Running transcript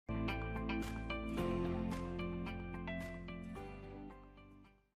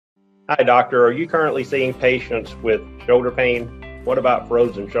Hi, doctor. Are you currently seeing patients with shoulder pain? What about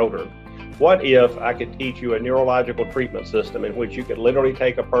frozen shoulder? What if I could teach you a neurological treatment system in which you could literally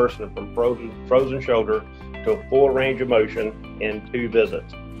take a person from frozen shoulder to a full range of motion in 2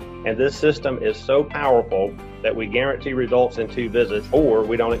 visits? And this system is so powerful that we guarantee results in 2 visits, or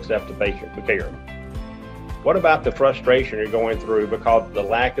we don't accept the patient for care. What about the frustration you're going through because of the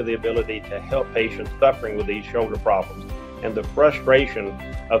lack of the ability to help patients suffering with these shoulder problems, and the frustration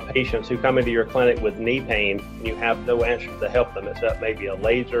of patients who come into your clinic with knee pain and you have no answer to help them except maybe a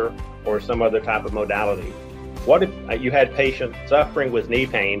laser or some other type of modality? What if you had patients suffering with knee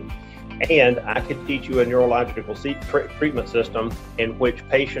pain and I could teach you a neurological treatment system in which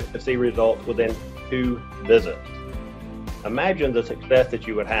patients could see results within 2 visits? Imagine the success that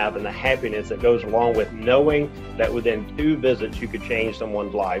you would have and the happiness that goes along with knowing that within 2 visits you could change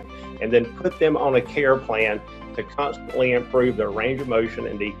someone's life and then put them on a care plan to constantly improve their range of motion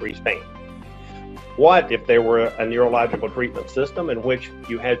and decrease pain. What if there were a neurological treatment system in which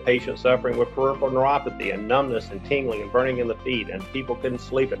you had patients suffering with peripheral neuropathy and numbness and tingling and burning in the feet, and people couldn't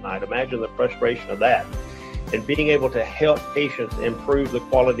sleep at night? Imagine the frustration of that. And being able to help patients improve the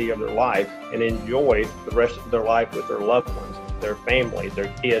quality of their life and enjoy the rest of their life with their loved ones, their families, their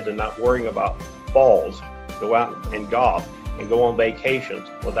kids, and not worrying about falls, go out and golf and go on vacations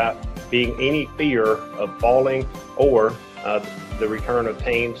without being any fear of falling or the return of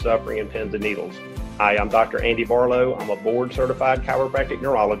pain, suffering, and pins and needles. Hi, I'm Dr. Andy Barlow. I'm a board-certified chiropractic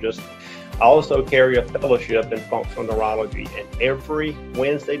neurologist. I also carry a fellowship in functional neurology, and every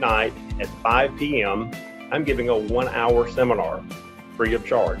Wednesday night at 5 p.m., I'm giving a 1-hour seminar free of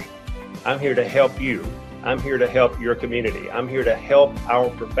charge. I'm here to help you. I'm here to help your community. I'm here to help our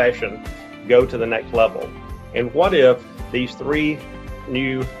profession go to the next level. And what if these 3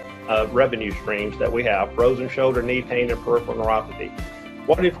 new revenue streams that we have, frozen shoulder, knee pain, and peripheral neuropathy,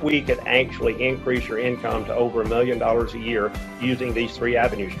 what if we could actually increase your income to over $1 million a year using these 3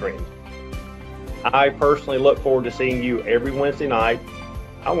 avenue streams? I personally look forward to seeing you every Wednesday night.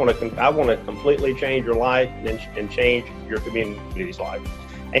 I want to completely change your life and change your community's life.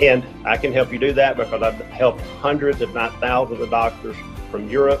 And I can help you do that because I've helped hundreds, if not thousands, of doctors from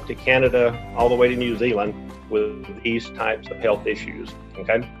Europe to Canada, all the way to New Zealand with these types of health issues,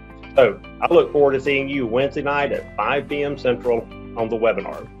 okay? So I look forward to seeing you Wednesday night at 5 p.m. Central on the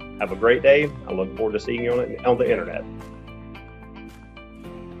webinar. Have a great day. I look forward to seeing you on the internet.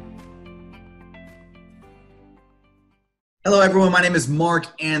 Hello, everyone. My name is Mark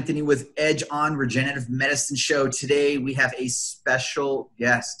Anthony with Edge on Regenerative Medicine Show. Today, we have a special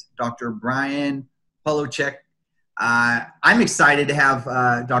guest, Dr. Brian Polochick. I'm excited to have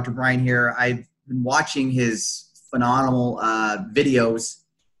Dr. Brian here. I've been watching his phenomenal videos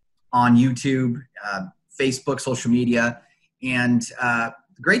on YouTube, Facebook, social media. And the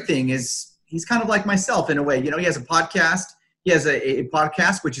great thing is he's kind of like myself in a way. You know, he has a podcast. He has a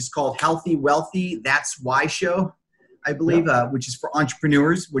podcast which is called Healthy, Wealthy, That's Why Show, I believe, which is for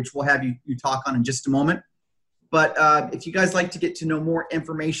entrepreneurs, which we'll have you talk on in just a moment. But if you guys like to get to know more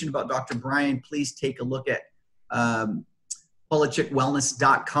information about Dr. Brian, please take a look at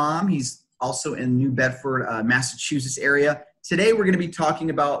PolochickWellness.com. He's also in New Bedford, Massachusetts area. Today, we're going to be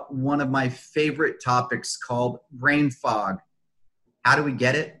talking about one of my favorite topics called brain fog. How do we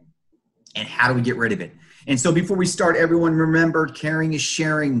get it? And how do we get rid of it? And so before we start, everyone, remember, caring is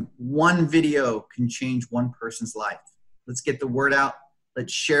sharing. One video can change one person's life. Let's get the word out.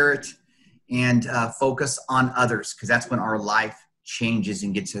 Let's share it and focus on others, because that's when our life changes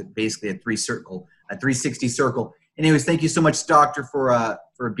and gets basically a 360 circle. Anyways, thank you so much, Doctor, for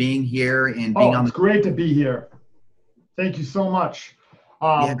being here and being on. It's great to be here. Thank you so much.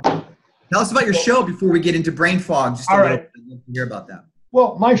 Tell us about your show before we get into brain fog. Just I'd love to hear about that.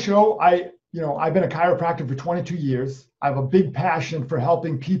 Well, my show, I've been a chiropractor for 22 years. I have a big passion for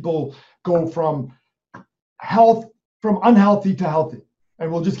helping people go from unhealthy to healthy.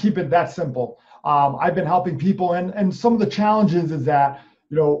 And we'll just keep it that simple. I've been helping people, and some of the challenges is that,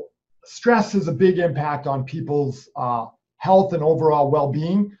 stress has a big impact on people's health and overall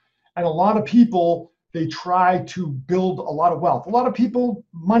well-being. And a lot of people, they try to build a lot of wealth. A lot of people,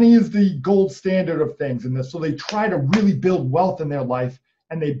 money is the gold standard of things in this. So they try to really build wealth in their life,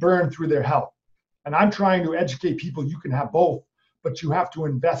 and they burn through their health. And I'm trying to educate people you can have both, but you have to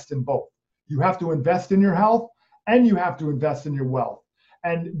invest in both. You have to invest in your health, and you have to invest in your wealth.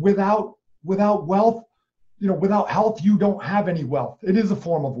 And without wealth, without health, you don't have any wealth. It is a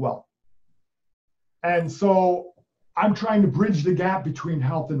form of wealth. And so I'm trying to bridge the gap between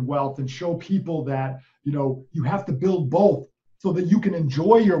health and wealth and show people that, you have to build both so that you can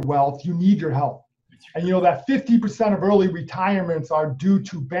enjoy your wealth. You need your health. And you know that 50% of early retirements are due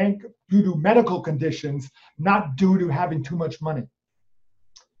to medical conditions, not due to having too much money.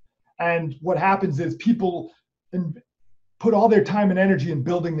 And what happens is people put all their time and energy in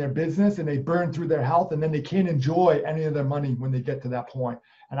building their business, and they burn through their health, and then they can't enjoy any of their money when they get to that point.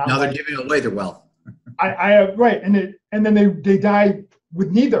 And now they're giving away their wealth. Right, and then they die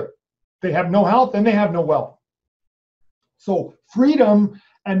with neither. They have no health and they have no wealth. So freedom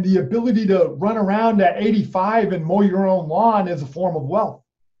and the ability to run around at 85 and mow your own lawn is a form of wealth.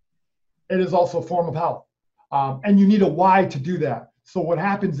 It is also a form of health. And you need a why to do that. So what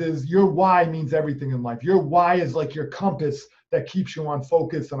happens is your why means everything in life. Your why is like your compass that keeps you on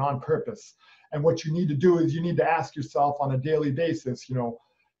focus and on purpose. And what you need to do is you need to ask yourself on a daily basis, you know,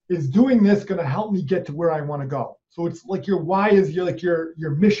 is doing this going to help me get to where I want to go? So it's like your why is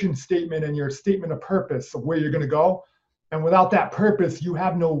your mission statement and your statement of purpose of where you're going to go. And without that purpose, you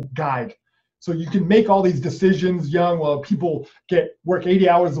have no guide. So you can make all these decisions young. Well, people work 80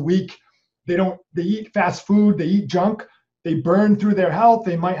 hours a week. They eat fast food, they eat junk, they burn through their health.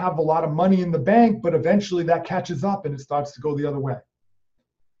 They might have a lot of money in the bank, but eventually that catches up and it starts to go the other way.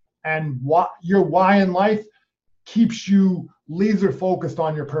 And your why in life keeps you laser focused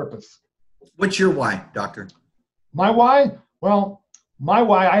on your purpose. What's your why, doctor? My why? Well, my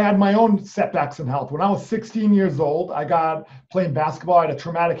why, I had my own setbacks in health. When I was 16 years old, I got playing basketball. I had a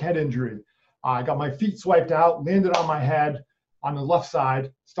traumatic head injury. I got my feet swiped out, landed on my head on the left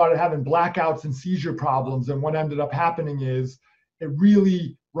side, started having blackouts and seizure problems. And what ended up happening is it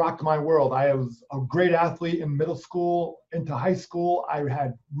really rocked my world. I was a great athlete in middle school into high school. I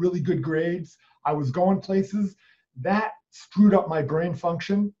had really good grades. I was going places. That screwed up my brain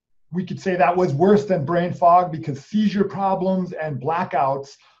function. We could say that was worse than brain fog because seizure problems and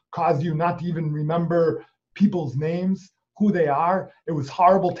blackouts cause you not to even remember people's names, who they are. It was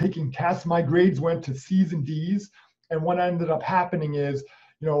horrible taking tests. My grades went to C's and D's. And what ended up happening is,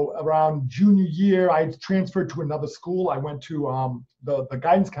 you know, around junior year, I transferred to another school. I went to the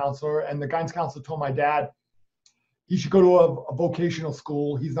guidance counselor, and the guidance counselor told my dad he should go to a vocational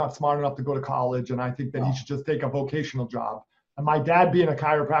school. He's not smart enough to go to college, and I think that he should just take a vocational job. And my dad, being a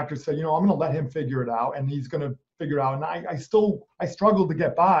chiropractor, said, you know, I'm going to let him figure it out, and he's going to figure it out. And I struggled to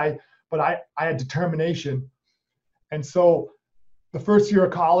get by, but I had determination. And so the first year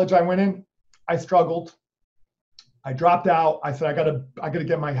of college I went in, I struggled. I dropped out. I said, I gotta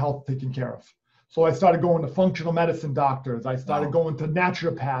get my health taken care of. So I started going to functional medicine doctors. I started going to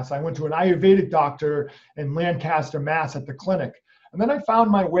naturopaths. I went to an Ayurvedic doctor in Lancaster, Mass at the clinic. And then I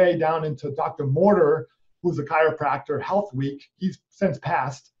found my way down into Dr. Mortar, who's a chiropractor, Health Week. He's since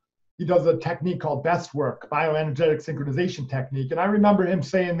passed. He does a technique called best work, bioenergetic synchronization technique. And I remember him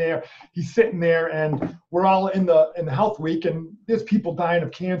saying there, he's sitting there and we're all in the Health Week and there's people dying of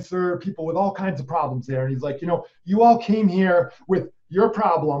cancer, people with all kinds of problems there. And he's like, you know, you all came here with your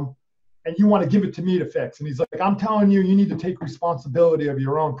problem and you want to give it to me to fix. And he's like, I'm telling you, you need to take responsibility of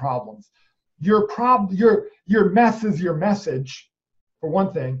your own problems. Your mess is your message, for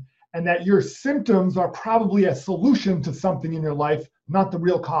one thing, and that your symptoms are probably a solution to something in your life, not the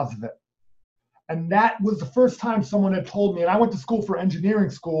real cause of it. And that was the first time someone had told me, and I went to school for engineering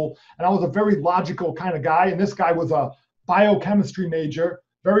school, and I was a very logical kind of guy, and this guy was a biochemistry major,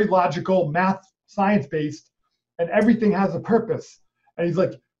 very logical, math, science-based, and everything has a purpose. And he's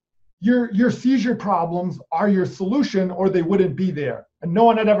like, your seizure problems are your solution or they wouldn't be there. And no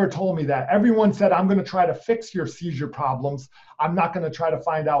one had ever told me that. Everyone said, I'm going to try to fix your seizure problems. I'm not going to try to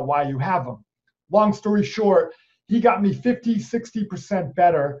find out why you have them. Long story short, he got me 50, 60%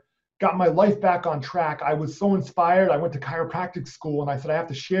 better, got my life back on track. I was so inspired. I went to chiropractic school and I said, I have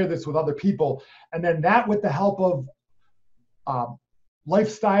to share this with other people. And then that, with the help of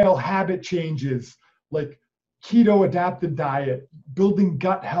lifestyle habit changes, like keto adapted diet, building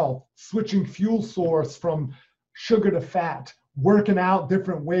gut health, switching fuel source from sugar to fat, working out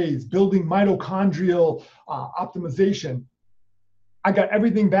different ways, building mitochondrial optimization. I got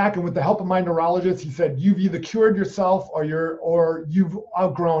everything back, and with the help of my neurologist, he said, you've either cured yourself or you've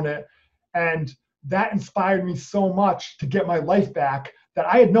outgrown it. And that inspired me so much to get my life back that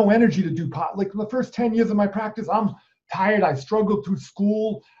I had no energy to do like the first 10 years of my practice. I'm tired. I struggled through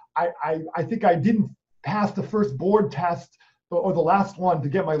school. I think I didn't pass the first board test or the last one to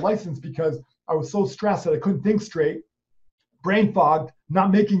get my license because I was so stressed that I couldn't think straight, brain fogged,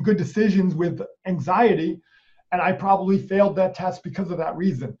 not making good decisions with anxiety. And I probably failed that test because of that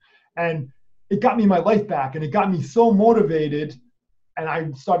reason. And it got me my life back, and it got me so motivated. And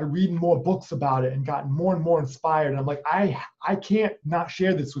I started reading more books about it and gotten more and more inspired. And I'm like, I can't not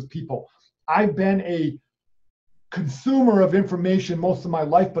share this with people. I've been a consumer of information most of my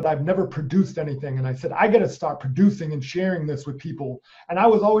life, but I've never produced anything. And I said, I got to start producing and sharing this with people. And I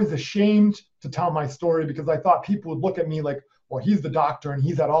was always ashamed to tell my story because I thought people would look at me like, well, he's the doctor and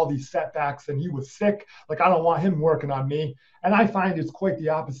he's had all these setbacks and he was sick. Like, I don't want him working on me. And I find it's quite the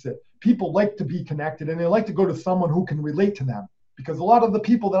opposite. People like to be connected and they like to go to someone who can relate to them, because a lot of the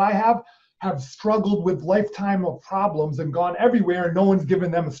people that I have struggled with lifetime of problems and gone everywhere and no one's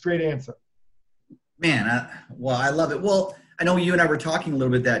given them a straight answer. Man, well, I love it. Well, I know you and I were talking a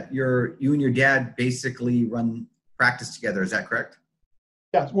little bit that you and your dad basically run practice together. Is that correct?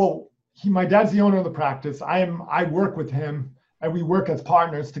 Yes. Well, my dad's the owner of the practice. I work with him and we work as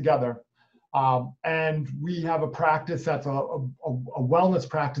partners together. And we have a practice that's a wellness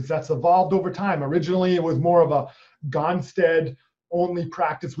practice that's evolved over time. Originally, it was more of a Gonstead only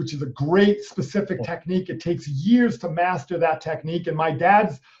practice, which is a great specific technique. It takes years to master that technique. And my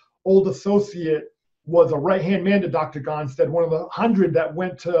dad's old associate was a right-hand man to Dr. Gonstead, one of the 100 that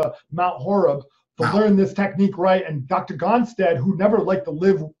went to Mount Horeb to learn this technique right. And Dr. Gonstead, who never liked to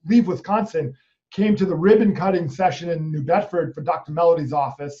leave Wisconsin, came to the ribbon cutting session in New Bedford for Dr. Melody's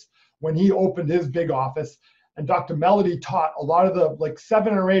office when he opened his big office. And Dr. Melody taught a lot of the, like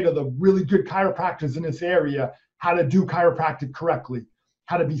 7 or 8 of the really good chiropractors in this area how to do chiropractic correctly,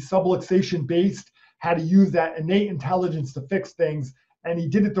 how to be subluxation based, how to use that innate intelligence to fix things. And he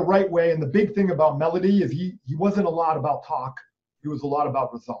did it the right way. And the big thing about Melody is he wasn't a lot about talk. He was a lot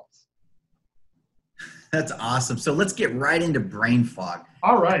about results. That's awesome. So let's get right into brain fog.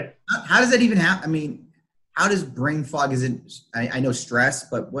 All right. How does that even happen? I mean, how does brain fog, is it, I know stress,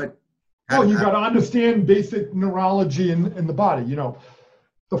 but what? Oh, you got to understand basic neurology in the body. You know,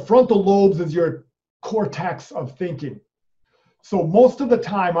 the frontal lobes is your cortex of thinking. So most of the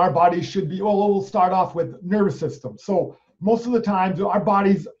time our bodies should be, we'll start off with nervous system. So most of the time our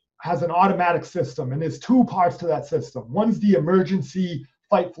bodies has an automatic system, and there's 2 parts to that system. One's the emergency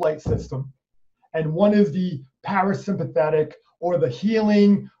fight flight system, and one is the parasympathetic or the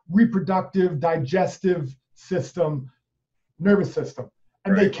healing, reproductive, digestive system, nervous system.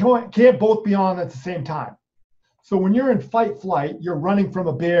 And They can't both be on at the same time. So when you're in fight flight, you're running from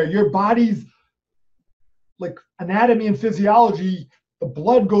a bear, your body's like anatomy and physiology, the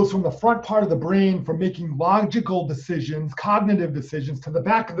blood goes from the front part of the brain for making logical decisions, cognitive decisions, to the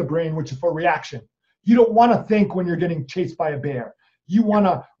back of the brain, which is for reaction. You don't want to think when you're getting chased by a bear. You want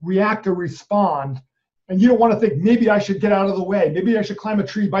to react or respond, and you don't want to think, maybe I should get out of the way. Maybe I should climb a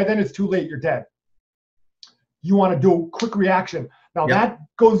tree. By then it's too late. You're dead. You want to do quick reaction. Now that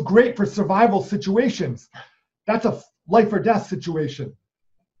goes great for survival situations. That's a life or death situation.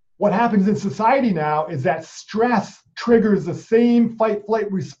 What happens in society now is that stress triggers the same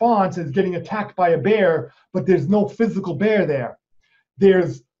fight-flight response as getting attacked by a bear, but there's no physical bear there.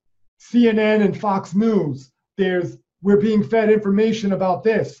 There's CNN and Fox News. We're being fed information about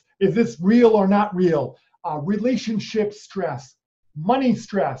this. Is this real or not real? Relationship stress, money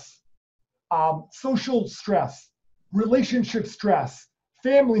stress, social stress, relationship stress,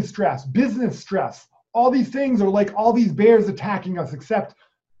 family stress, business stress. All these things are like all these bears attacking us, except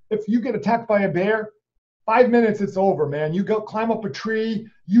if you get attacked by a bear, 5 minutes, it's over, man. You go climb up a tree,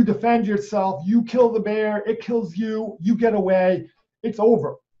 you defend yourself, you kill the bear, it kills you, you get away, it's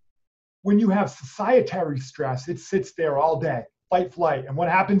over. When you have societary stress, it sits there all day, fight, flight. And what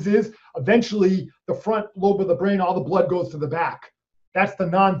happens is eventually the front lobe of the brain, all the blood goes to the back. That's the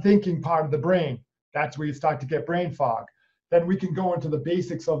non-thinking part of the brain. That's where you start to get brain fog. Then we can go into the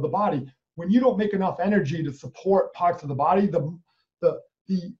basics of the body. When you don't make enough energy to support parts of the body, the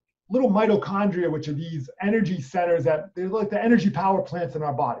little mitochondria, which are these energy centers they're like the energy power plants in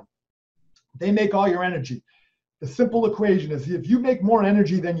our body. They make all your energy. The simple equation is if you make more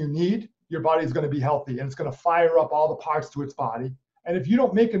energy than you need, your body is going to be healthy and it's going to fire up all the parts to its body. And if you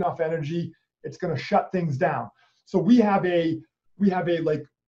don't make enough energy, it's going to shut things down. So we have a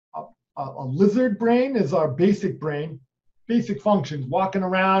lizard brain is our basic brain, basic functions, walking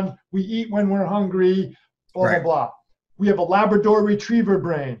around, we eat when we're hungry, blah, blah, blah. We have a Labrador retriever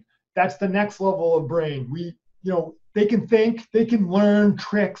brain. That's the next level of brain. They can think, they can learn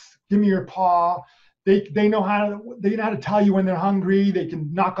tricks. Give me your paw. They know how to tell you when they're hungry. They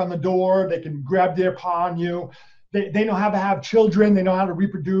can knock on the door. They can grab their paw on you. They know how to have children. They know how to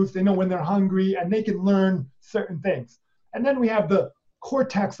reproduce. They know when they're hungry, and they can learn certain things. And then we have the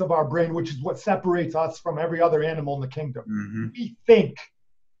cortex of our brain, which is what separates us from every other animal in the kingdom. Mm-hmm. We think,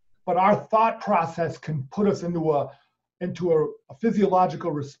 but our thought process can put us into a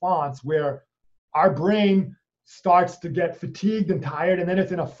physiological response where our brain starts to get fatigued and tired, and then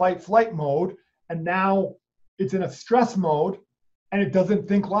it's in a fight-flight mode, and now it's in a stress mode, and it doesn't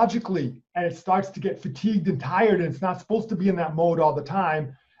think logically, and it starts to get fatigued and tired, and it's not supposed to be in that mode all the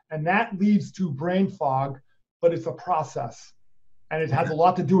time. And that leads to brain fog, but it's a process. And it has a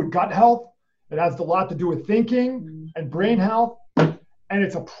lot to do with gut health. It has a lot to do with thinking and brain health. And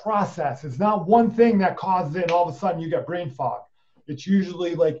it's a process. It's not one thing that causes it and all of a sudden you get brain fog. It's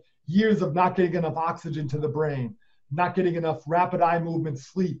usually like years of not getting enough oxygen to the brain, not getting enough rapid eye movement,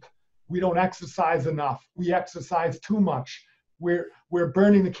 sleep. We don't exercise enough. We exercise too much. We're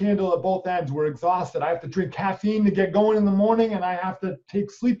burning the candle at both ends. We're exhausted. I have to drink caffeine to get going in the morning, and I have to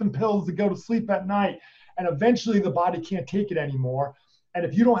take sleeping pills to go to sleep at night. And eventually the body can't take it anymore. And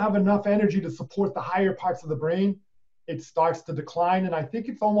if you don't have enough energy to support the higher parts of the brain, it starts to decline. And I think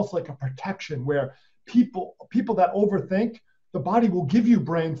it's almost like a protection where people that overthink, the body will give you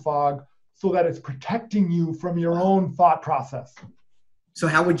brain fog so that it's protecting you from your own thought process. So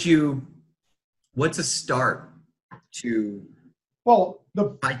what's a start to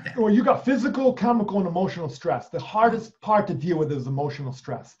fight that? Well, you got physical, chemical, and emotional stress. The hardest part to deal with is emotional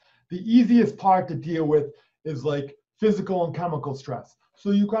stress. The easiest part to deal with is like physical and chemical stress.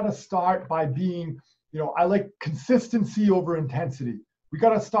 So you got to start by being, I like consistency over intensity. We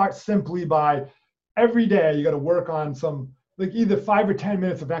got to start simply by every day, you got to work on some, like either 5 or 10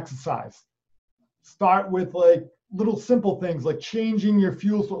 minutes of exercise. Start with like little simple things like changing your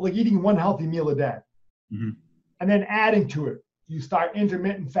fuel, like eating one healthy meal a day. Mm-hmm. And then adding to it. You start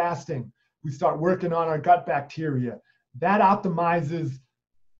intermittent fasting. We start working on our gut bacteria. That optimizes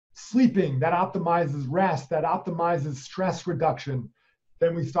sleeping, that optimizes rest, that optimizes stress reduction.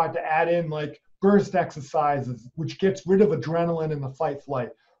 Then we start to add in like burst exercises, which gets rid of adrenaline in the fight flight,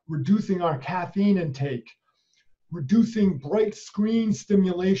 reducing our caffeine intake, reducing bright screen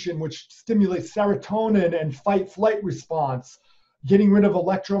stimulation, which stimulates serotonin and fight flight response, getting rid of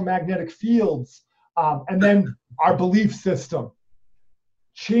electromagnetic fields, and then our belief system.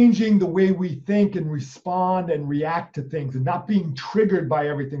 Changing the way we think and respond and react to things and not being triggered by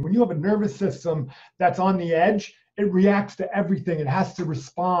everything. When you have a nervous system that's on the edge, it reacts to everything. It has to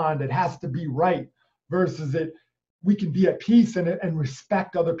respond. It has to be right versus we can be at peace and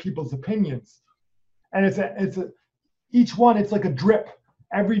respect other people's opinions. And each one, it's like a drip.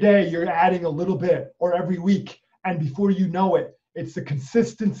 Every day you're adding a little bit, or every week. And before you know it, it's the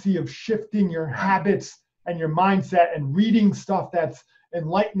consistency of shifting your habits and your mindset and reading stuff that's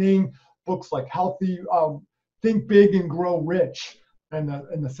enlightening, books like Think Big and Grow Rich, and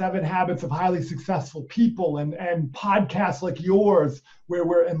the 7 Habits of Highly Successful People, and podcasts like yours, where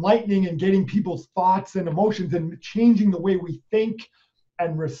we're enlightening and getting people's thoughts and emotions and changing the way we think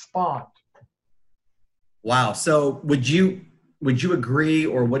and respond. Wow. So would you agree,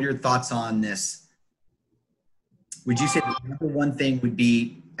 or what are your thoughts on this? Would you say the number one thing would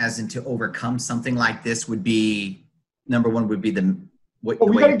be, as in to overcome something like this, would be number one would be we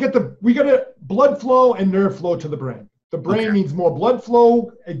got to blood flow and nerve flow to the brain. The brain needs more blood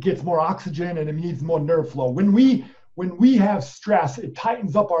flow, it gets more oxygen, and it needs more nerve flow. When we have stress, it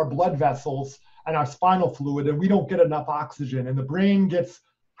tightens up our blood vessels and our spinal fluid, and we don't get enough oxygen, and the brain gets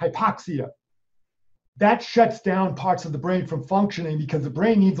hypoxia. That shuts down parts of the brain from functioning because the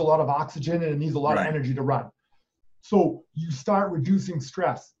brain needs a lot of oxygen and it needs a lot of energy to run. So you start reducing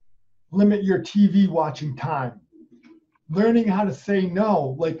stress, limit your TV watching time, learning how to say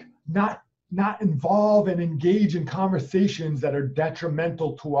no, like not involve and engage in conversations that are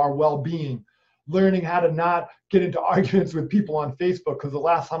detrimental to our well-being, learning how to not get into arguments with people on Facebook, because the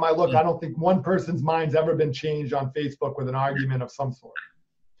last time I looked, I don't think one person's mind's ever been changed on Facebook with an argument of some sort.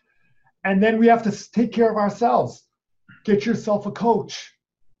 And then we have to take care of ourselves. Get yourself a coach,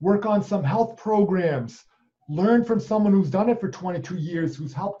 work on some health programs, learn from someone who's done it for 22 years,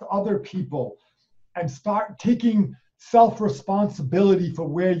 who's helped other people, and start taking self-responsibility for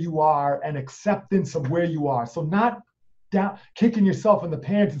where you are and acceptance of where you are. So not kicking yourself in the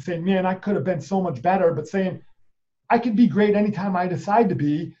pants and saying, man, I could have been so much better, but saying, I can be great anytime I decide to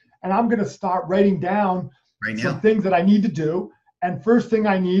be, and I'm going to start writing down some things that I need to do. And first thing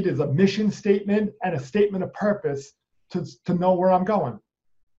I need is a mission statement and a statement of purpose to know where I'm going.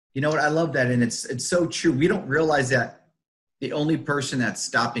 You know what? I love that. And it's so true. We don't realize that the only person that's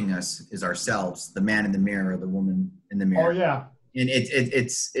stopping us is ourselves, the man in the mirror, or the woman in the mirror. Oh yeah. And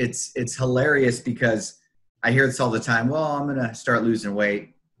it's hilarious because I hear this all the time. Well, I'm going to start losing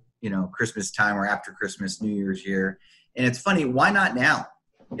weight, Christmas time or after Christmas, New Year's year. And it's funny. Why not now?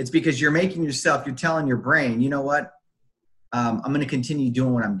 It's because you're telling your brain, you know what? I'm going to continue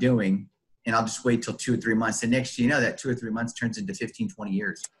doing what I'm doing, and I'll just wait till 2 or 3 months. And next, that 2 or 3 months turns into 15, 20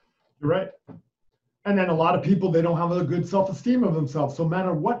 years. You're right. And then a lot of people, they don't have a good self-esteem of themselves. So no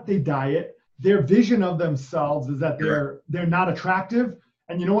matter what they diet, their vision of themselves is that they're not attractive.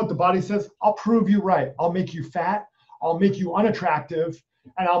 And you know what the body says? I'll prove you right. I'll make you fat. I'll make you unattractive,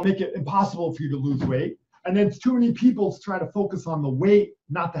 and I'll make it impossible for you to lose weight. And then too many people try to focus on the weight,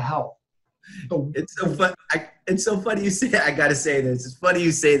 not the health. It's so fun. It's so funny you say. I gotta say this. It's funny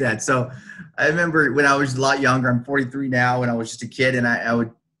you say that. So, I remember when I was a lot younger. I'm 43 now. When I was just a kid, and I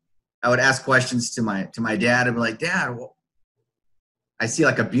would ask questions to my dad. I'd be like, Dad, well, I see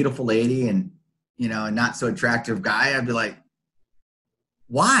like a beautiful lady and a not so attractive guy. I'd be like,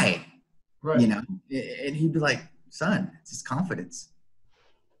 why? Right. And he'd be like, son, it's his confidence.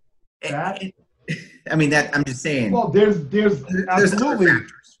 That? I mean, that I'm just saying. Well, there's absolutely.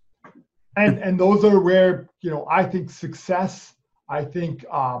 And those are where, I think success, I think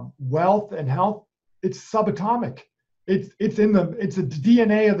wealth and health, it's subatomic. It's a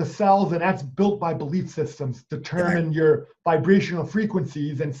DNA of the cells, and that's built by belief systems, determine your vibrational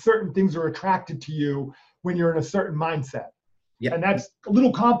frequencies, and certain things are attracted to you when you're in a certain mindset. Yeah. And that's a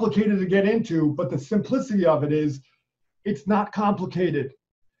little complicated to get into, but the simplicity of it is it's not complicated.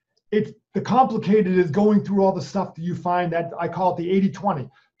 The complicated is going through all the stuff that you find that I call it the 80-20.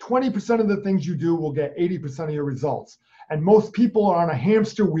 20% of the things you do will get 80% of your results. And most people are on a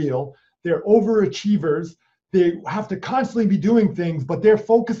hamster wheel. They're overachievers. They have to constantly be doing things, but they're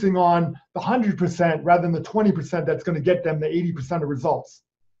focusing on the 100% rather than the 20% that's going to get them the 80% of results.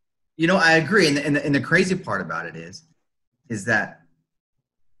 I agree. And the crazy part about it is that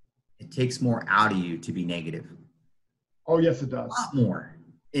it takes more out of you to be negative. Oh, yes, it does. A lot more.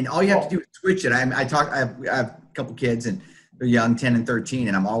 And all you have to do is switch it. I have a couple kids, and they're young, 10 and 13,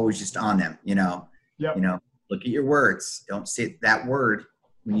 and I'm always just on them, Yep. Look at your words. Don't say that word.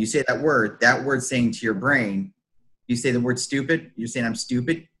 When you say that word's saying to your brain, you say the word stupid, you're saying I'm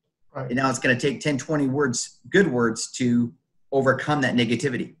stupid. Right. And now it's going to take 10, 20 words, good words, to overcome that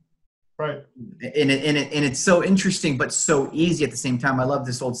negativity. Right. And it's so interesting, but so easy at the same time. I love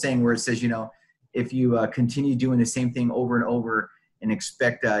this old saying where it says, if you continue doing the same thing over and over and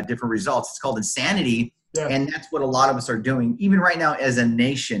expect different results, it's called insanity. Yeah. And that's what a lot of us are doing. Even right now as a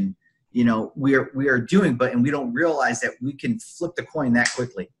nation, we are doing, and we don't realize that we can flip the coin that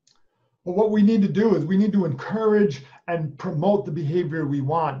quickly. Well, what we need to do is we need to encourage and promote the behavior we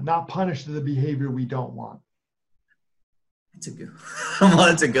want, not punish the behavior we don't want. That's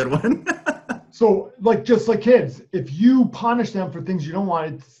a good one. So just like kids, if you punish them for things you don't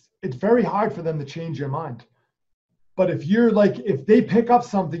want, it's very hard for them to change their mind. But if they pick up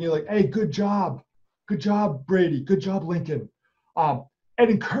something, you're like, hey, good job, Brady, good job, Lincoln. It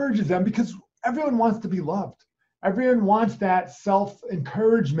encourages them because everyone wants to be loved. Everyone wants that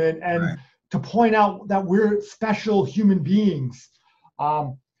self-encouragement and to point out that we're special human beings.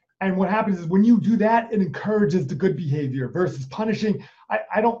 And what happens is when you do that, it encourages the good behavior versus punishing.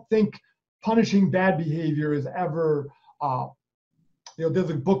 I don't think punishing bad behavior is ever, there's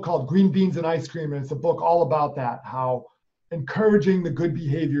a book called Green Beans and Ice Cream, and it's a book all about that, how encouraging the good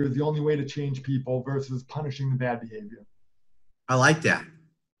behavior is the only way to change people versus punishing the bad behavior. I like that.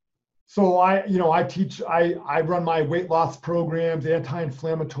 So I run my weight loss programs,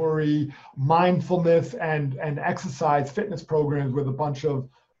 anti-inflammatory, mindfulness, and exercise fitness programs with a bunch of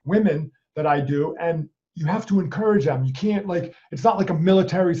women that I do. And you have to encourage them. You can't it's not like a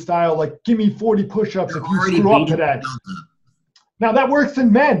military style, give me 40 push-ups if you screw up today. Now that works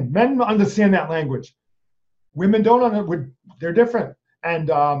in men. Men understand that language. Women don't. They're different. And,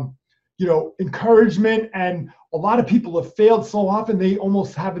 encouragement, and a lot of people have failed so often, they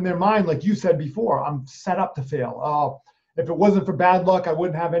almost have in their mind, like you said before, I'm set up to fail. Oh, if it wasn't for bad luck, I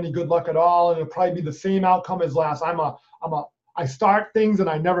wouldn't have any good luck at all. And it'll probably be the same outcome as last. I start things and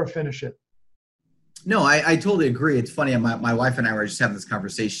I never finish it. No, I totally agree. It's funny. My wife and I were just having this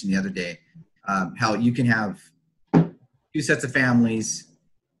conversation the other day, how you can have two sets of families,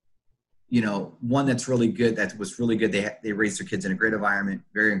 one that's really good, that was really good. They raised their kids in a great environment,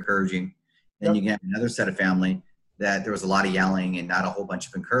 very encouraging. Then you can have another set of family that there was a lot of yelling and not a whole bunch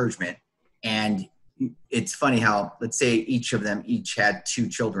of encouragement. And it's funny how, let's say each had two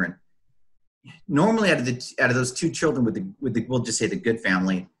children. Normally out of those two children with the we'll just say the good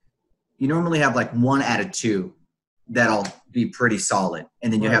family, you normally have one out of two that'll be pretty solid.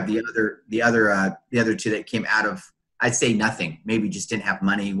 And then you have the other two that came out of, I'd say nothing, maybe just didn't have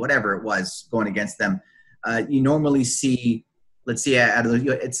money, whatever it was going against them. You normally see, let's see, out of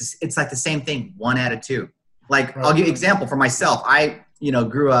it's like the same thing, 1 out of 2. I'll give you an example for myself. I,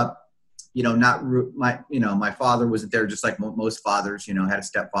 grew up, my father wasn't there, just like most fathers, had a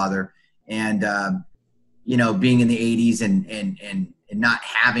stepfather, and, being in the 80s and not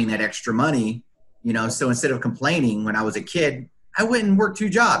having that extra money, so instead of complaining when I was a kid, I went and worked 2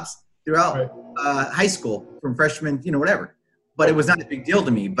 jobs. throughout high school, from freshman, whatever. But it was not a big deal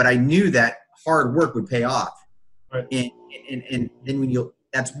to me. But I knew that hard work would pay off. Right. And then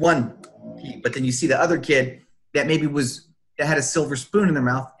that's one key. But then you see the other kid that maybe that had a silver spoon in their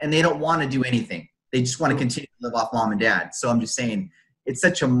mouth, and they don't want to do anything. They just want to continue to live off mom and dad. So I'm just saying, it's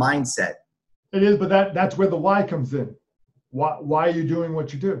such a mindset. It is, but that's where the why comes in. Why are you doing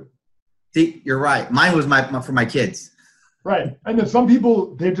what you do? See, you're right. Mine was for my kids. Right. And then some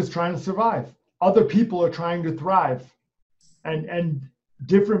people, they're just trying to survive. Other people are trying to thrive. And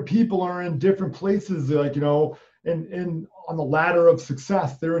different people are in different places, like, in on the ladder of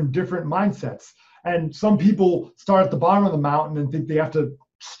success. They're in different mindsets. And some people start at the bottom of the mountain and think they have to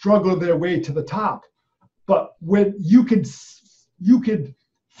struggle their way to the top. But when you could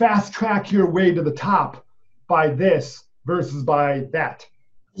fast track your way to the top by this versus by that.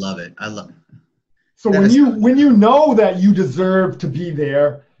 Love it. I love it. So when you know that you deserve to be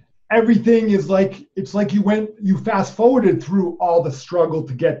there, everything is like, it's like you fast forwarded through all the struggle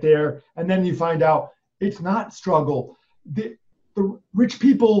to get there, and then you find out it's not struggle. The rich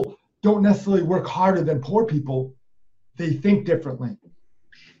people don't necessarily work harder than poor people. They think differently.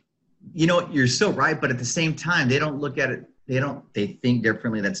 You're so right, but at the same time, they don't look at it. They think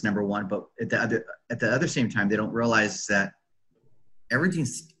differently. That's number one. But at the other same time, they don't realize that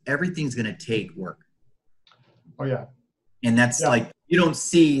everything's going to take work. Oh yeah. And that's like, you don't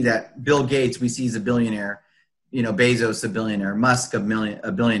see that Bill Gates, we see he's a billionaire, Bezos, a billionaire, Musk, a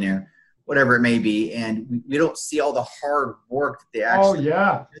billionaire, whatever it may be. And we don't see all the hard work that they actually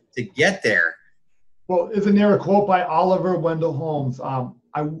do to get there. Well, isn't there a quote by Oliver Wendell Holmes?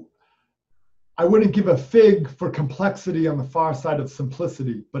 I wouldn't give a fig for complexity on the far side of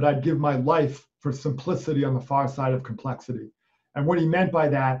simplicity, but I'd give my life for simplicity on the far side of complexity. And what he meant by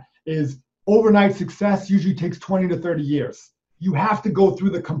that is overnight success usually takes 20 to 30 years. You have to go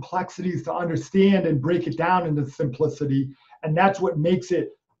through the complexities to understand and break it down into simplicity. And that's what makes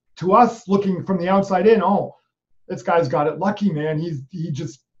it, to us looking from the outside in, oh, this guy's got it lucky, man. He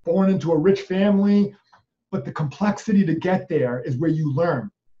just born into a rich family. But the complexity to get there is where you learn.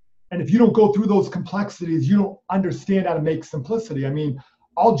 And if you don't go through those complexities, you don't understand how to make simplicity. I mean,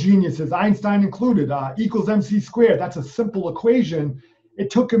 all geniuses, Einstein included, equals MC squared. That's a simple equation. It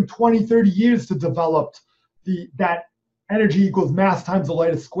took him 20, 30 years to develop that energy equals mass times the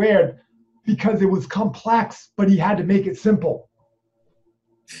lightest squared, because it was complex, but he had to make it simple.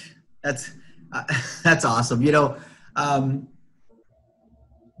 That's awesome.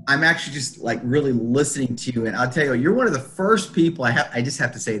 I'm actually just like really listening to you, and I'll tell you, you're one of the first people I just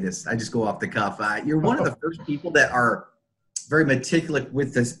have to say this. I just go off the cuff. You're one of the first people that are very meticulous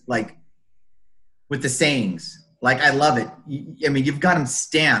with this, like with the sayings. Like, I love it. You've got them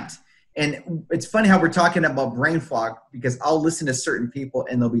stamped. And it's funny how we're talking about brain fog, because I'll listen to certain people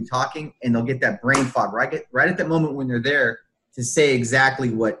and they'll be talking and they'll get that brain fog right at that moment when they're there to say exactly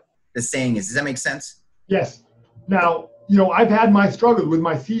what the saying is. Does that make sense? Yes. Now, I've had my struggles with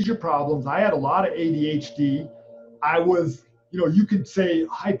my seizure problems. I had a lot of ADHD. I was, you could say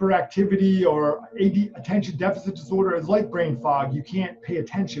hyperactivity or attention deficit disorder is like brain fog. You can't pay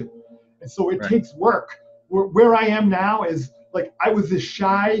attention. And so it takes work. Where I am now is like, I was this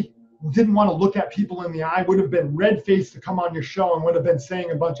shy, didn't want to look at people in the eye, would have been red-faced to come on your show and would have been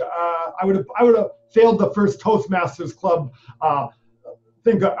saying a bunch of, I would have failed the first Toastmasters Club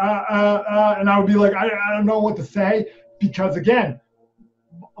thing, and I would be like, I don't know what to say. Because again,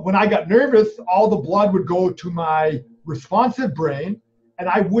 when I got nervous, all the blood would go to my responsive brain, and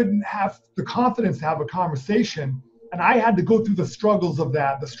I wouldn't have the confidence to have a conversation. And I had to go through the struggles of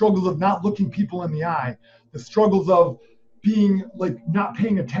that, the struggles of not looking people in the eye, the struggles of being like not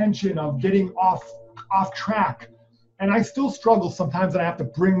paying attention, of getting off track. And I still struggle sometimes, and I have to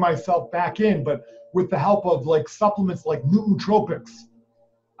bring myself back in, but with the help of like supplements like nootropics.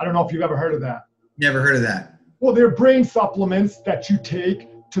 I don't know if you've ever heard of that. Never heard of that. Well, they're brain supplements that you take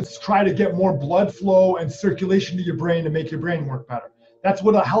to try to get more blood flow and circulation to your brain to make your brain work better. That's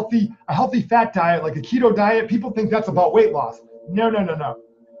what a healthy fat diet, like a keto diet, people think that's about weight loss. No.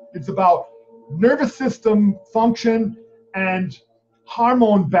 It's about nervous system function and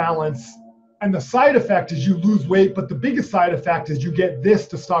hormone balance. And the side effect is you lose weight, but the biggest side effect is you get this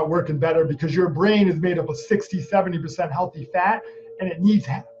to start working better, because your brain is made up of 60-70% healthy fat, and it needs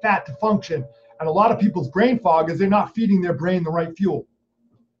fat to function. And a lot of people's brain fog is they're not feeding their brain the right fuel.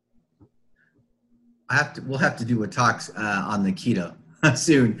 We'll have to do a talk on the keto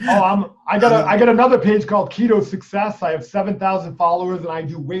soon. Oh, I got another page called Keto Success. I have 7,000 followers, and I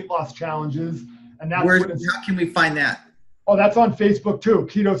do weight loss challenges. And that's how can we find that? Oh, that's on Facebook too,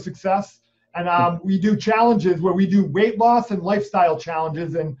 Keto Success. And we do challenges where we do weight loss and lifestyle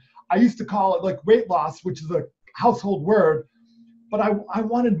challenges. And I used to call it like weight loss, which is a household word, but I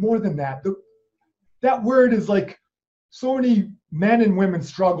wanted more than that. That word is like, so many men and women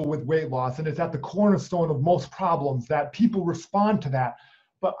struggle with weight loss, and it's at the cornerstone of most problems that people respond to that.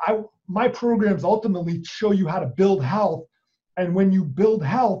 But my programs ultimately show you how to build health. And when you build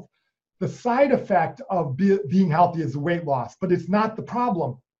health, the side effect of being healthy is the weight loss, but it's not the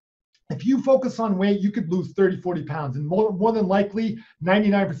problem. If you focus on weight, you could lose 30, 40 pounds, and more than likely,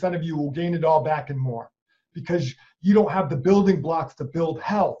 99% of you will gain it all back and more, because you don't have the building blocks to build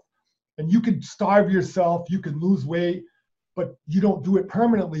health. And you can starve yourself, you can lose weight, but you don't do it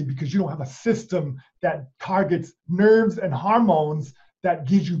permanently because you don't have a system that targets nerves and hormones that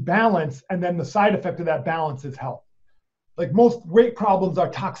gives you balance. And then the side effect of that balance is health. Like most weight problems are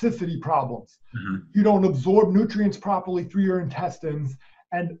toxicity problems. Mm-hmm. You don't absorb nutrients properly through your intestines,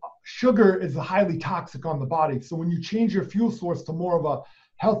 and sugar is highly toxic on the body. So when you change your fuel source to more of a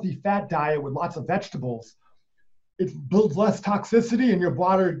healthy fat diet with lots of vegetables, it builds less toxicity, and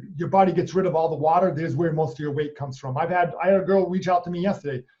your body gets rid of all the water. There's where most of your weight comes from. I had a girl reach out to me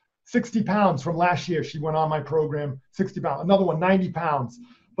yesterday, 60 pounds from last year. She went on my program, 60 pounds. Another one, 90 pounds.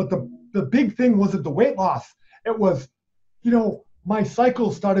 But the big thing wasn't the weight loss. It was, my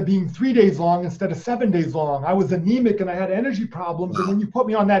cycles started being 3 days long instead of 7 days long. I was anemic and I had energy problems. Wow. And when you put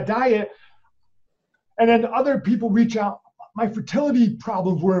me on that diet, and then other people reach out, my fertility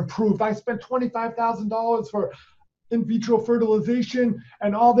problems were improved. I spent $25,000 for in vitro fertilization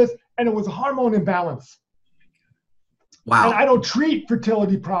and all this, and it was a hormone imbalance. Wow. And I don't treat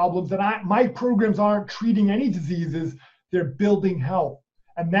fertility problems, and my programs aren't treating any diseases. They're building health.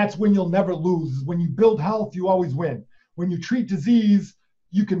 And that's when you'll never lose. When you build health, you always win. When you treat disease,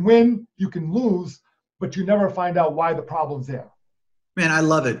 you can win, you can lose, but you never find out why the problem's there. Man, I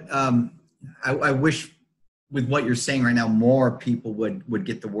love it. I wish with what you're saying right now, more people would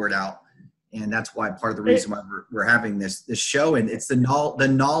get the word out. And that's why part of the reason why we're having this show. And it's the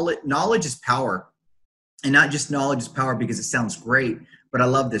knowledge is power. And not just knowledge is power because it sounds great, but I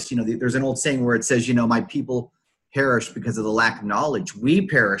love this. There's an old saying where it says, my people perish because of the lack of knowledge. We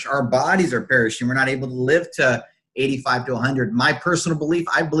perish. Our bodies are perishing. We're not able to live to 85 to 100. My personal belief,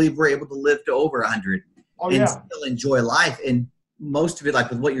 I believe we're able to live to over 100 still enjoy life. And most of it, like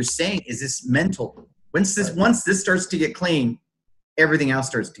with what you're saying, is this mental. Once this starts to get clean, everything else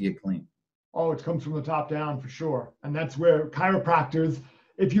starts to get clean. Oh, it comes from the top down for sure. And that's where chiropractors,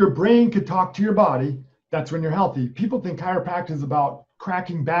 if your brain could talk to your body, that's when you're healthy. People think chiropractic is about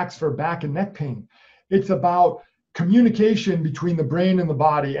cracking backs for back and neck pain. It's about communication between the brain and the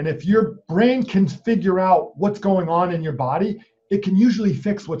body. And if your brain can figure out what's going on in your body, it can usually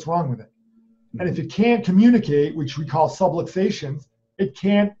fix what's wrong with it. And if it can't communicate, which we call subluxations, it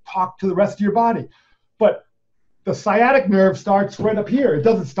can't talk to the rest of your body. But the sciatic nerve starts right up here. It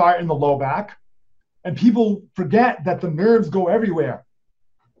doesn't start in the low back. And people forget that the nerves go everywhere.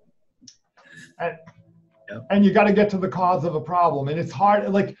 And you got to get to the cause of a problem. And it's hard.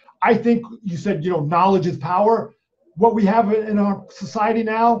 Like, I think you said, knowledge is power. What we have in our society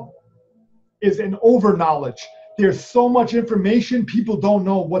now is an over knowledge. There's so much information, people don't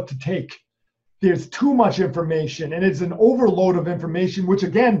know what to take. There's too much information, and it's an overload of information, which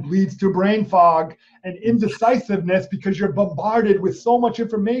again leads to brain fog and indecisiveness because you're bombarded with so much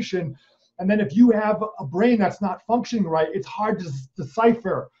information. And then if you have a brain that's not functioning right, it's hard to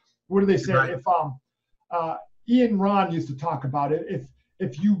decipher. What do they say? Right. If Ian Ron used to talk about it.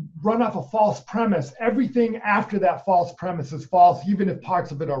 If you run off a false premise, everything after that false premise is false, even if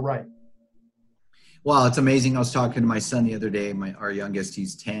parts of it are right. Well, it's amazing. I was talking to my son the other day, our youngest,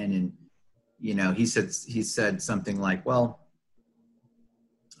 he's 10, and he said something like, well,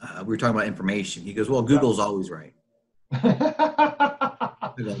 we were talking about information. He goes, well, Google's always right.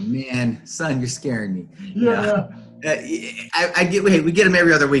 I go, man, son, you're scaring me. Yeah. We get them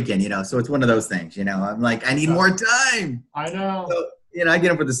every other weekend, so it's one of those things, I'm like, I need more time. I know. So, I get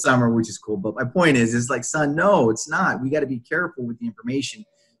them for the summer, which is cool. But my point is, it's like, son, no, it's not. We got to be careful with the information.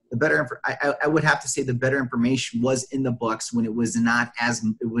 I would have to say the better information was in the books when it was not as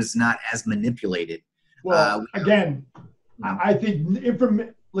manipulated. Well, I think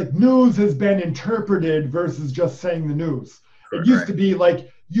news has been interpreted versus just saying the news. It used to be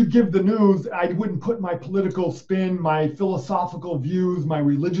like you'd give the news. I wouldn't put my political spin, my philosophical views, my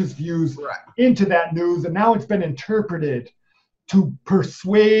religious views into that news. And now it's been interpreted to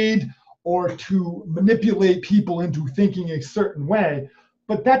persuade or to manipulate people into thinking a certain way.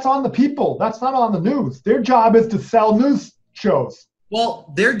 But that's on the people. That's not on the news. Their job is to sell news shows.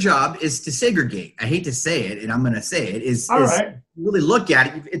 Well, their job is to segregate. I hate to say it, and I'm going to say it, is right. really look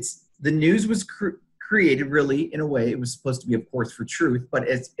at it. The news was created really, in a way, it was supposed to be, of course, for truth, but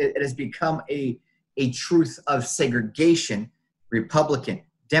it has become a truth of segregation. Republican,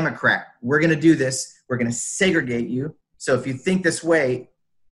 Democrat, we're going to do this. We're going to segregate you. So if you think this way,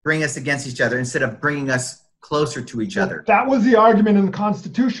 bring us against each other instead of bringing us closer to each other. That was the argument in the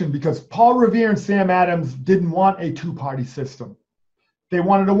Constitution, because Paul Revere and Sam Adams didn't want a two-party system. They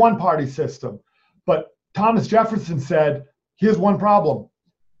wanted a one-party system. But Thomas Jefferson said, here's one problem.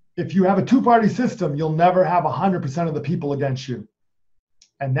 If you have a two-party system, you'll never have 100% of the people against you.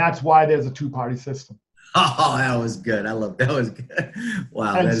 And that's why there's a two-party system. Oh, that was good. I love that. Was good.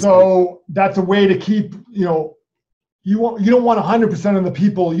 Wow. And so that's a way to keep, you don't want 100% of the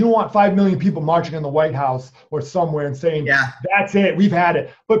people. You don't want 5 million people marching in the White House or somewhere and saying, that's it, we've had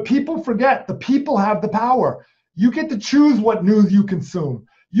it. But people forget, the people have the power. You get to choose what news you consume.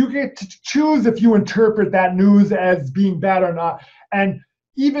 You get to choose if you interpret that news as being bad or not. And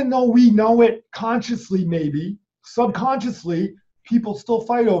even though we know it consciously, maybe subconsciously, people still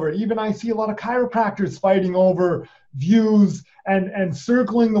fight over it. Even I see a lot of chiropractors fighting over views and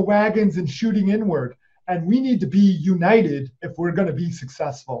circling the wagons and shooting inward. And we need to be united if we're going to be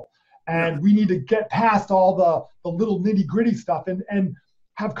successful. And we need to get past all the little nitty gritty stuff and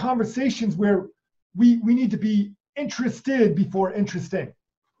have conversations where we need to be interested before interesting.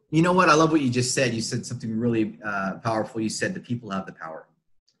 You know what? I love what you just said. You said something really powerful. You said the people have the power.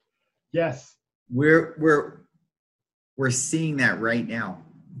 Yes. We're seeing that right now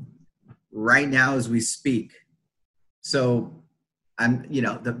as we speak. So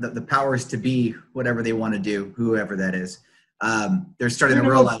the powers to be, whatever they want to do, whoever that is, they're starting to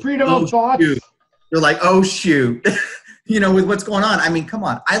realize freedom of thought. They're like, oh shoot, with what's going on. I mean, come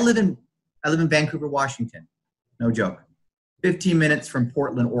on. I live in Vancouver, Washington. No joke. 15 minutes from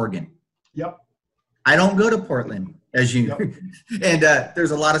Portland, Oregon. Yep. I don't go to Portland, as you know. Yep. And there's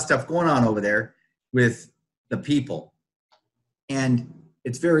a lot of stuff going on over there with the people. And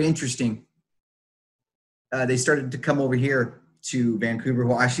it's very interesting. They started to come over here to Vancouver,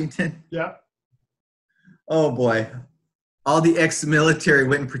 Washington. Yeah. Oh boy. All the ex-military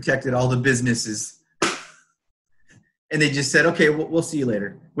went and protected all the businesses. And they just said, okay, we'll see you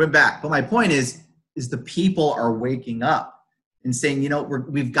later. Went back. But my point is the people are waking up and saying,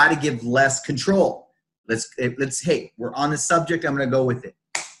 we've got to give less control. Hey, we're on the subject. I'm going to go with it.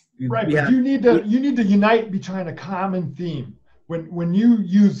 Right. But you need to unite behind a common theme. When you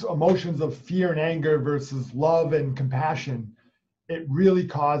use emotions of fear and anger versus love and compassion, it really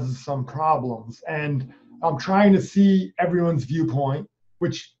causes some problems. And I'm trying to see everyone's viewpoint,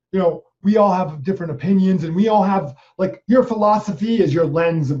 which, we all have different opinions, and we all have, like, your philosophy is your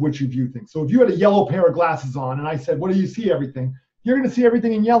lens of which you view things. So if you had a yellow pair of glasses on and I said, what do you see everything? You're going to see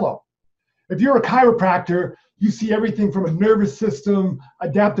everything in yellow. If you're a chiropractor, you see everything from a nervous system,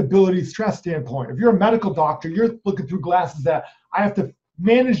 adaptability, stress standpoint. If you're a medical doctor, you're looking through glasses that I have to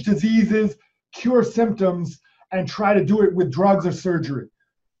manage diseases, cure symptoms, and try to do it with drugs or surgery.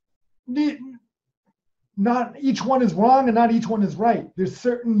 Not each one is wrong and not each one is right. There's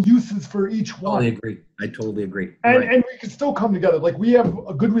certain uses for each one. I totally agree. And we can still come together. Like, we have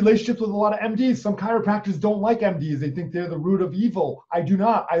a good relationship with a lot of MDs. Some chiropractors don't like MDs. They think they're the root of evil. I do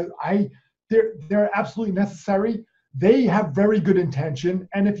not. They're absolutely necessary. They have very good intention.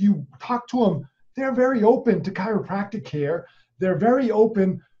 And if you talk to them, they're very open to chiropractic care. They're very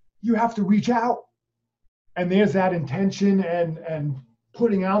open. You have to reach out. And there's that intention and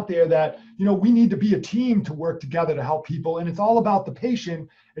putting out there that, we need to be a team to work together to help people. And it's all about the patient.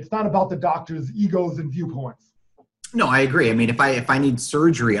 It's not about the doctor's egos and viewpoints. No, I agree. I mean, if I need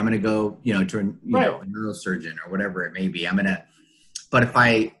surgery, I'm going to go, to a neurosurgeon or whatever it may be. But if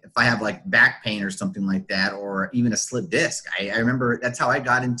I have like back pain or something like that, or even a slip disc, I remember that's how I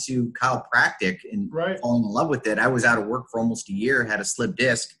got into chiropractic and falling in love with it. I was out of work for almost a year, had a slip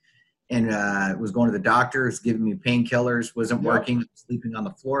disc, and was going to the doctor, was giving me painkillers, wasn't working, sleeping on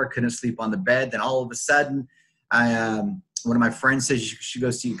the floor, couldn't sleep on the bed. Then all of a sudden, one of my friends says, you should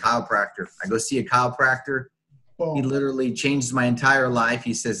go see a chiropractor. I go see a chiropractor. Oh. He literally changed my entire life.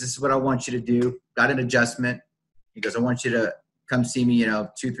 He says, this is what I want you to do. Got an adjustment. He goes, I want you to come see me,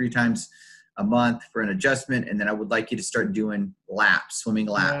 2-3 times a month for an adjustment. And then I would like you to start doing laps, swimming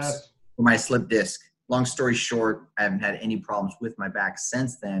laps for my slip disc. Long story short, I haven't had any problems with my back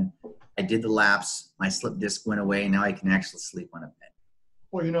since then. I did the laps, my slip disc went away, and now I can actually sleep on a bed.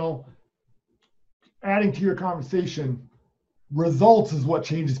 Well, adding to your conversation, results is what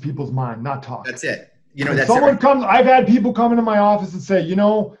changes people's mind, not talk. That's it. I've had people come into my office and say,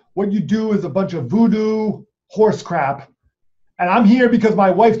 what you do is a bunch of voodoo horse crap. And I'm here because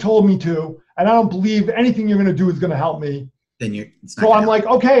my wife told me to, and I don't believe anything you're going to do is going to help me. then it's not so I'm help. like,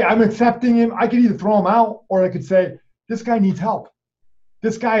 okay, I'm accepting him. I could either throw him out, or I could say, this guy needs help.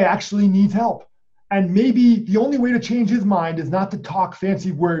 This guy actually needs help. And maybe the only way to change his mind is not to talk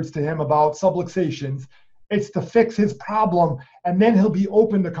fancy words to him about subluxations. It's to fix his problem, and then he'll be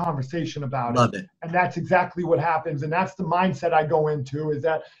open to conversation about Love it. And that's exactly what happens. And that's the mindset I go into, is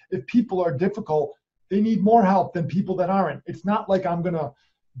that if people are difficult, they need more help than people that aren't. It's not like I'm going to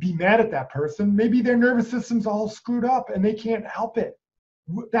be mad at that person. Maybe their nervous system's all screwed up and they can't help it.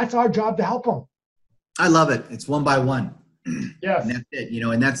 That's our job, to help them. I love it. It's one by one. Yes.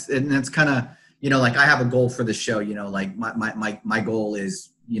 And that's it, and that's kind of, like I have a goal for the show, like my goal is,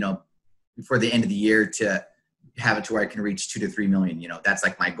 before the end of the year to have it to where I can reach 2 to 3 million, that's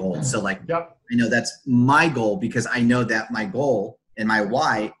like my goal. So like, yep. I know that's my goal, because I know that my goal and my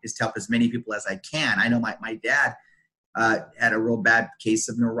why is to help as many people as I can. I know my dad had a real bad case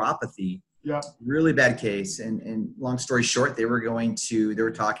of neuropathy. Yeah. Really bad case. And long story short, they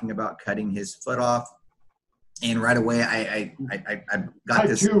were talking about cutting his foot off. And right away, I got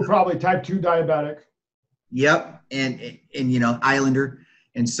this. Probably type 2 diabetic. Yep. And Islander.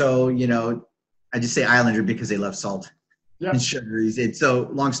 And so, I just say Islander because they love salt and sugars. And so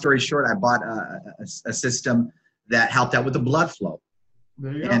long story short, I bought a system that helped out with the blood flow.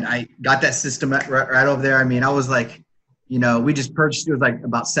 There you go. And I got that system right over there. I mean, I was like, we just purchased, it was like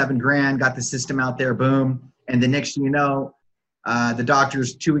about $7,000, got the system out there, boom. And the next thing you know, the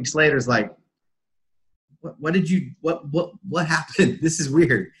doctors 2 weeks later is like, what happened? This is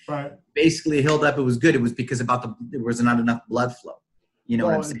weird. Right. Basically healed up. It was good. It was because there was not enough blood flow. You know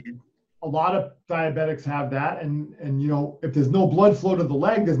what I'm saying? A lot of diabetics have that. And if there's no blood flow to the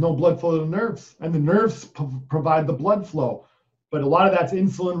leg, there's no blood flow to the nerves, and the nerves provide the blood flow. But a lot of that's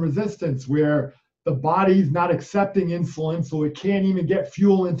insulin resistance, where the body's not accepting insulin, so it can't even get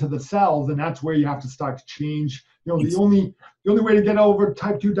fuel into the cells. And that's where you have to start to change. The only way to get over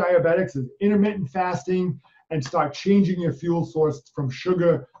type 2 diabetics is intermittent fasting, and start changing your fuel source from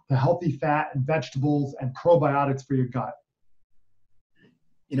sugar to healthy fat and vegetables and probiotics for your gut.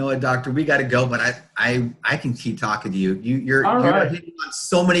 You know what, doctor, we got to go, but I can keep talking to you. You're hitting on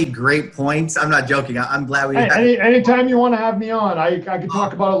so many great points. I'm not joking. I'm glad anytime you want to have me on, I can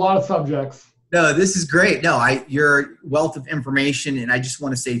talk about a lot of subjects. No, this is great. No, your wealth of information, and I just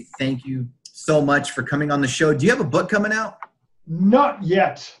want to say thank you so much for coming on the show. Do you have a book coming out? Not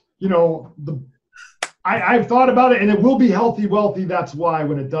yet. I've thought about it, and it will be Healthy Wealthy. That's why,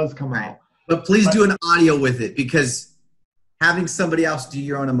 when it does come out. But please do an audio with it, because having somebody else do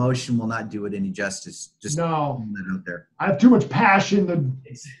your own emotion will not do it any justice. Just no. That out there. I have too much passion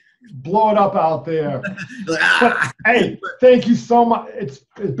to blow it up out there. But hey, thank you so much. It's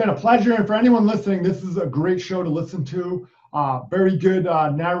been a pleasure. And for anyone listening, this is a great show to listen to. Very good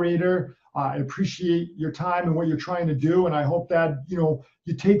narrator. I appreciate your time and what you're trying to do. And I hope that,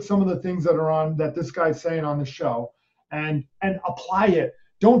 you take some of the things that this guy's saying on the show and apply it.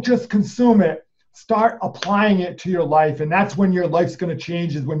 Don't just consume it. Start applying it to your life. And that's when your life's going to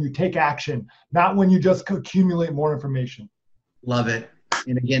change, is when you take action, not when you just accumulate more information. Love it.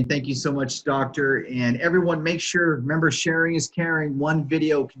 And again, thank you so much, doctor. And everyone, remember, sharing is caring. One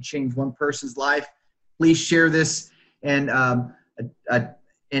video can change one person's life. Please share this. And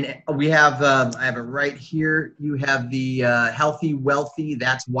we have, I have it right here. You have the Healthy Wealthy,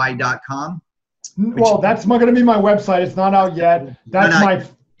 that's why.com. Well, that's going to be my website. It's not out yet. That's my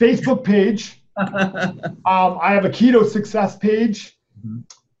Facebook page. I have a keto success page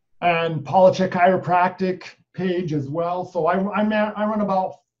and Polochick chiropractic page as well. So I run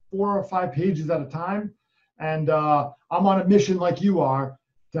about 4 or 5 pages at a time, and I'm on a mission like you are,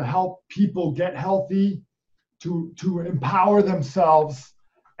 to help people get healthy, to empower themselves,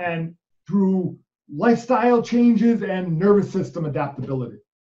 and through lifestyle changes and nervous system adaptability.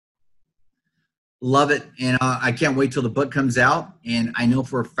 Love it. And I can't wait till the book comes out. And I know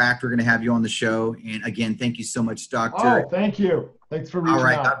for a fact we're going to have you on the show. And again, thank you so much, doctor. Oh, thank you. Thanks for reaching out. All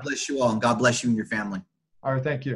right. God bless you all. And God bless you and your family. All right. Thank you.